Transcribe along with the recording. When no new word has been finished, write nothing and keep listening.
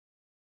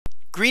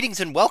Greetings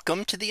and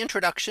welcome to the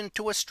introduction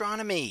to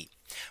astronomy.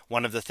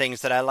 One of the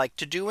things that I like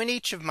to do in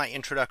each of my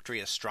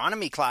introductory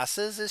astronomy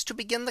classes is to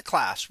begin the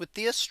class with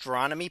the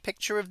astronomy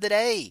picture of the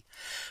day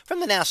from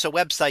the NASA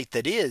website,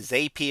 that is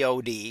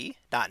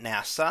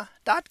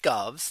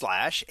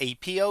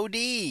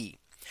apod.nasa.gov/apod.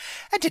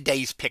 And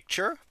today's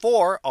picture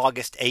for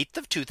August 8th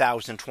of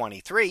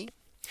 2023.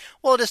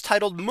 Well, it is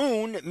titled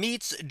Moon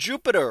Meets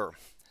Jupiter.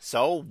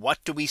 So what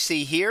do we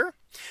see here?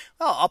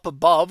 Well, up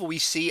above we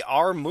see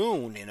our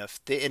moon in a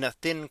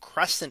thin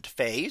crescent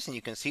phase, and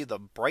you can see the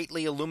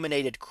brightly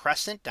illuminated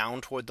crescent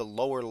down toward the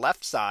lower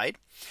left side,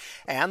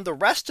 and the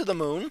rest of the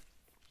moon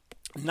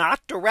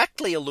not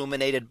directly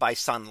illuminated by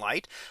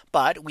sunlight,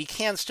 but we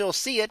can still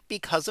see it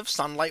because of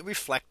sunlight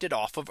reflected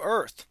off of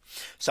Earth.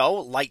 So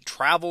light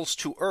travels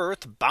to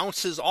Earth,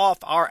 bounces off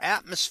our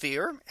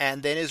atmosphere,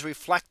 and then is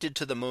reflected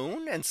to the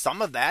moon, and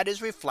some of that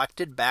is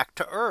reflected back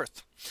to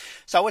Earth.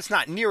 So it's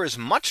not near as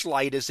much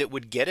light as it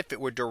would get if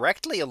it were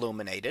directly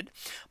illuminated,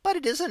 but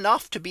it is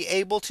enough to be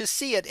able to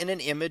see it in an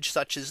image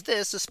such as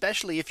this,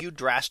 especially if you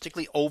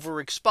drastically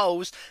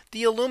overexpose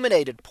the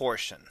illuminated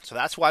portion. So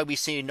that's why we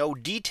see no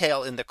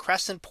detail in the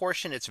crescent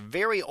portion. It's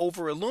very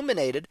over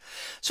illuminated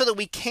so that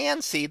we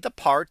can see the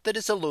part that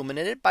is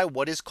illuminated by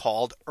what is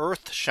called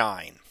Earth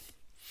shine.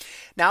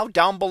 Now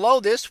down below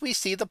this we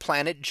see the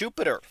planet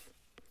Jupiter.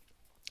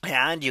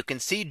 And you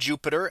can see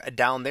Jupiter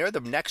down there, the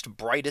next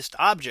brightest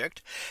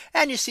object.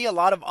 And you see a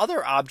lot of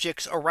other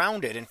objects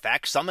around it. In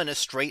fact, some in a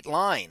straight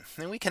line.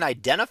 And we can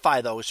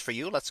identify those for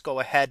you. Let's go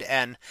ahead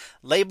and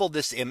label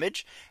this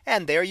image.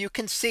 And there you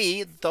can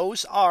see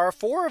those are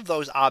four of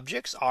those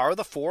objects are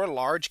the four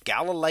large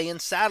Galilean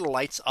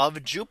satellites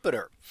of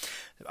Jupiter.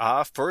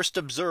 First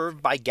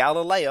observed by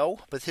Galileo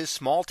with his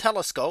small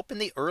telescope in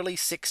the early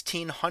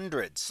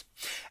 1600s.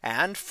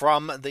 And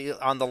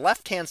on the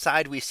left hand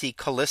side, we see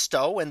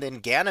Callisto and then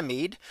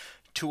Ganymede,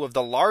 two of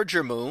the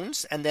larger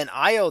moons, and then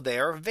Io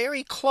there,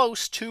 very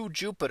close to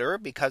Jupiter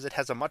because it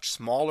has a much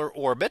smaller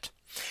orbit.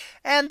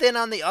 And then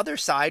on the other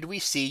side we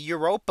see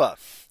Europa.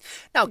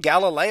 Now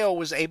Galileo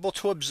was able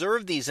to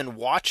observe these and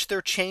watch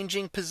their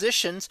changing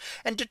positions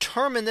and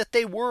determine that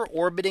they were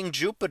orbiting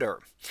Jupiter.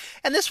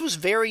 And this was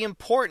very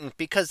important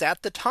because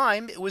at the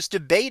time it was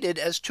debated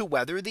as to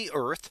whether the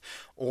Earth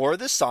or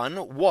the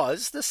sun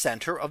was the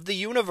center of the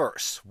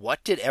universe.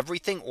 What did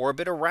everything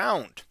orbit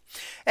around?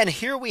 And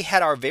here we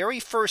had our very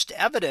first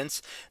evidence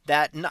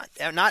that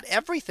not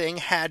everything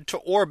had to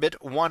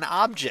orbit one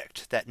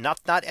object, that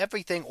not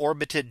everything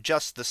orbited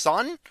just the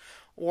sun,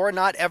 or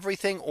not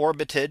everything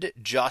orbited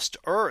just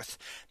Earth,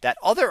 that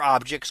other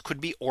objects could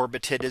be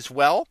orbited as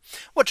well,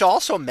 which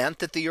also meant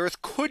that the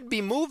Earth could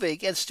be moving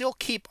and still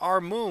keep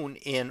our moon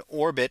in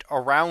orbit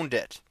around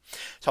it.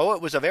 So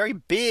it was a very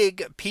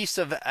big piece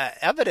of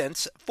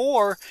evidence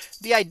for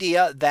the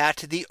idea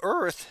that the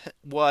Earth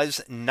was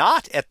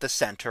not at the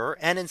center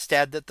and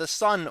instead that the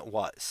sun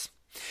was.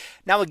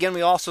 Now again,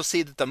 we also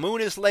see that the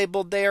moon is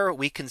labeled there.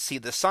 We can see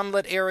the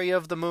sunlit area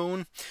of the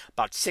moon,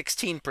 about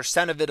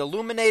 16% of it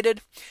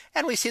illuminated.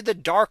 And we see the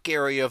dark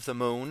area of the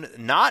moon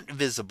not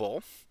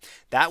visible.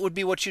 That would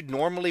be what you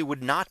normally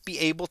would not be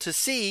able to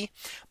see.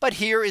 But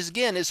here is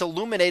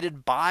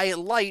illuminated by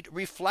light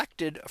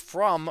reflected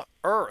from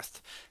Earth.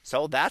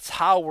 So that's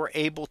how we're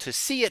able to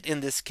see it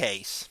in this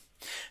case.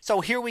 So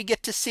here we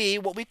get to see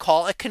what we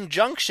call a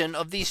conjunction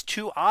of these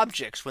two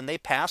objects when they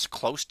pass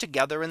close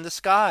together in the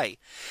sky.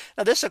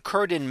 Now this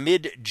occurred in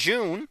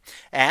mid-June,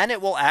 and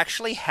it will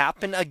actually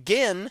happen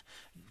again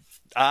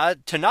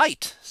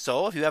tonight.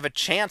 So if you have a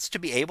chance to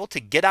be able to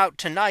get out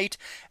tonight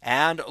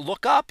and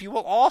look up, you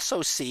will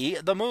also see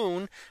the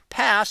moon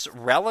pass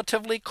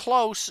relatively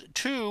close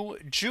to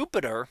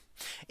Jupiter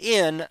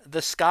in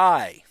the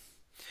sky.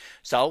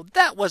 So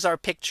that was our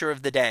picture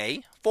of the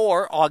day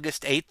for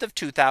August 8th of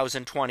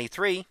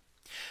 2023.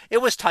 It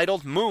was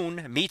titled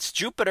Moon Meets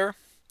Jupiter.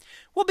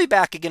 We'll be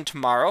back again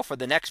tomorrow for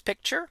the next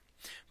picture,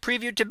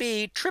 previewed to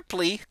be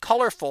Triply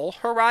Colorful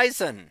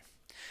Horizon.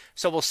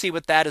 So we'll see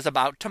what that is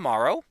about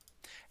tomorrow.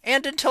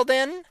 And until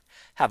then,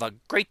 have a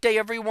great day,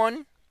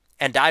 everyone,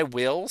 and I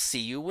will see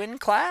you in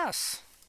class.